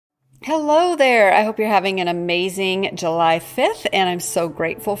Hello there. I hope you're having an amazing July 5th, and I'm so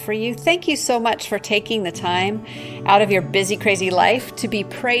grateful for you. Thank you so much for taking the time out of your busy, crazy life to be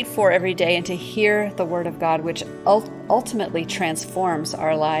prayed for every day and to hear the Word of God, which ultimately transforms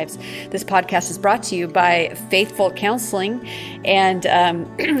our lives. This podcast is brought to you by Faithful Counseling, and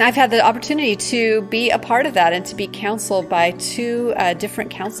I've had the opportunity to be a part of that and to be counseled by two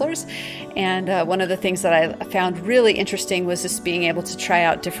different counselors. And one of the things that I found really interesting was just being able to try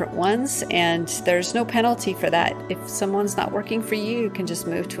out different ones, and there's no penalty for that. If someone's not working for you, you can just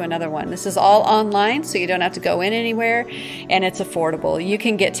move to another one. This is all online, so you don't have to go in anywhere, and it's affordable. You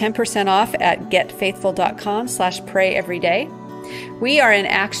can get 10% off at getfaithful.com/prayeveryday. We are in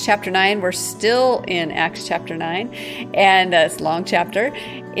Acts chapter 9. We're still in Acts chapter 9, and it's a long chapter.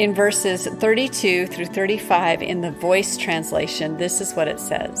 In verses 32 through 35 in the Voice translation, this is what it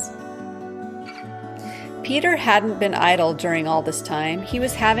says. Peter hadn't been idle during all this time. He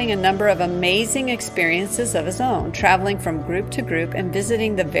was having a number of amazing experiences of his own, traveling from group to group and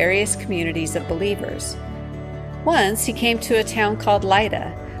visiting the various communities of believers. Once he came to a town called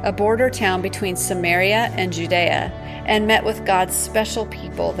Lydda, a border town between Samaria and Judea, and met with God's special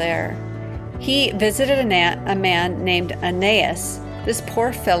people there. He visited a man named Aeneas. This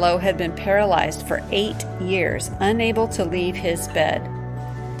poor fellow had been paralyzed for 8 years, unable to leave his bed.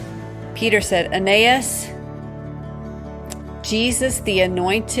 Peter said, "Aeneas, Jesus the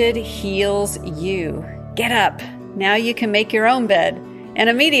Anointed heals you. Get up. Now you can make your own bed." And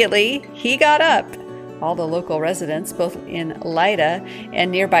immediately he got up. All the local residents, both in Lydda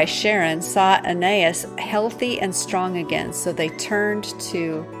and nearby Sharon, saw Aeneas healthy and strong again, so they turned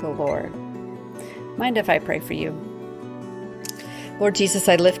to the Lord. Mind if I pray for you? Lord Jesus,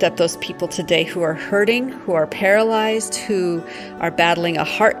 I lift up those people today who are hurting, who are paralyzed, who are battling a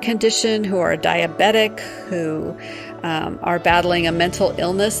heart condition, who are diabetic, who are battling a mental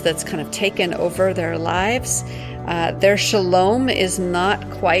illness that's kind of taken over their lives. Their shalom is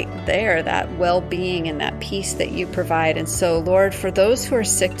not quite there, that well-being and that peace that you provide. And so, Lord, for those who are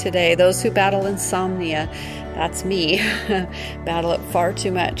sick today, those who battle insomnia, that's me, battle it far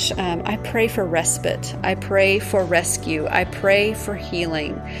too much. I pray for respite. I pray for rescue. I pray for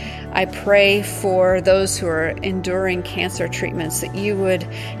healing. I pray for those who are enduring cancer treatments, that you would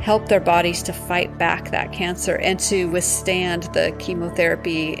help their bodies to fight back that cancer and to withstand the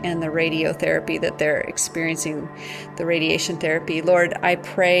chemotherapy and the radiotherapy that they're experiencing, the radiation therapy. Lord, I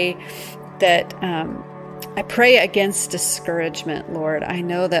pray that I pray against discouragement, Lord. I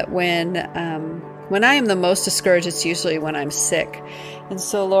know that when I am the most discouraged, it's usually when I'm sick. And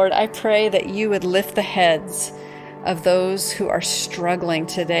so, Lord, I pray that you would lift the heads of those who are struggling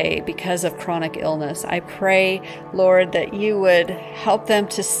today because of chronic illness. I pray, Lord, that you would help them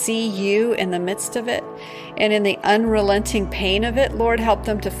to see you in the midst of it, and in the unrelenting pain of it, Lord, help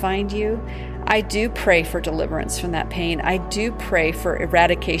them to find you. I do pray for deliverance from that pain. I do pray for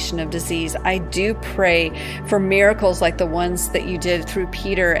eradication of disease. I do pray for miracles like the ones that you did through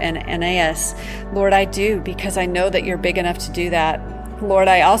Peter and Aeneas. Lord, I do, because I know that you're big enough to do that. Lord,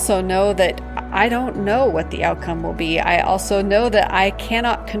 I also know that I don't know what the outcome will be. I also know that I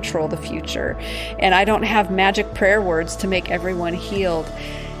cannot control the future, and I don't have magic prayer words to make everyone healed.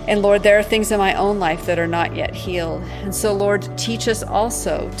 And Lord, there are things in my own life that are not yet healed. And so, Lord, teach us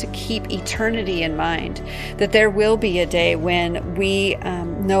also to keep eternity in mind, that there will be a day when we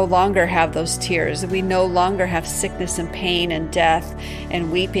no longer have those tears. We no longer have sickness and pain and death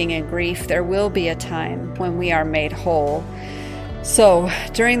and weeping and grief. There will be a time when we are made whole. So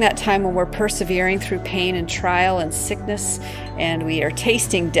during that time when we're persevering through pain and trial and sickness, and we are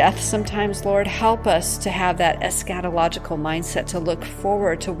tasting death sometimes, Lord, help us to have that eschatological mindset, to look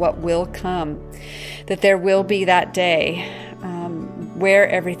forward to what will come, that there will be that day where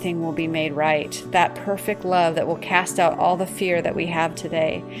everything will be made right, that perfect love that will cast out all the fear that we have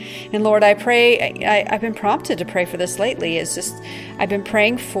today. And Lord, I pray, I've been prompted to pray for this lately. It's just, I've been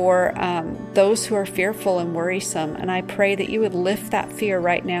praying for those who are fearful and worrisome, and I pray that you would lift that fear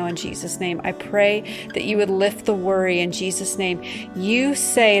right now in Jesus' name. I pray that you would lift the worry in Jesus' name. You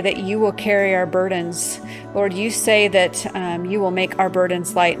say that you will carry our burdens. Lord, you say that you will make our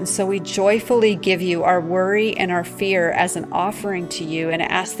burdens light, and so we joyfully give you our worry and our fear as an offering to you, and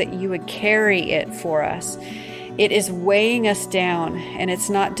ask that you would carry it for us. It is weighing us down, and it's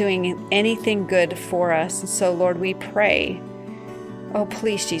not doing anything good for us. And so, Lord, we pray, oh,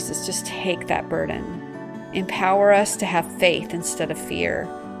 please, Jesus, just take that burden. Empower us to have faith instead of fear,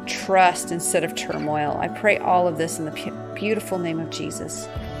 trust instead of turmoil. I pray all of this in the beautiful name of Jesus.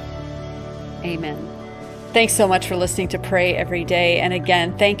 Amen. Thanks so much for listening to Pray Every Day. And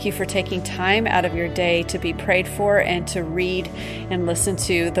again, thank you for taking time out of your day to be prayed for and to read and listen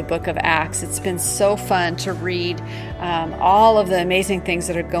to the book of Acts. It's been so fun to read all of the amazing things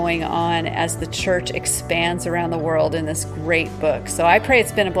that are going on as the church expands around the world in this great book. So I pray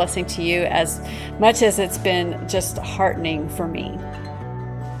it's been a blessing to you as much as it's been just heartening for me.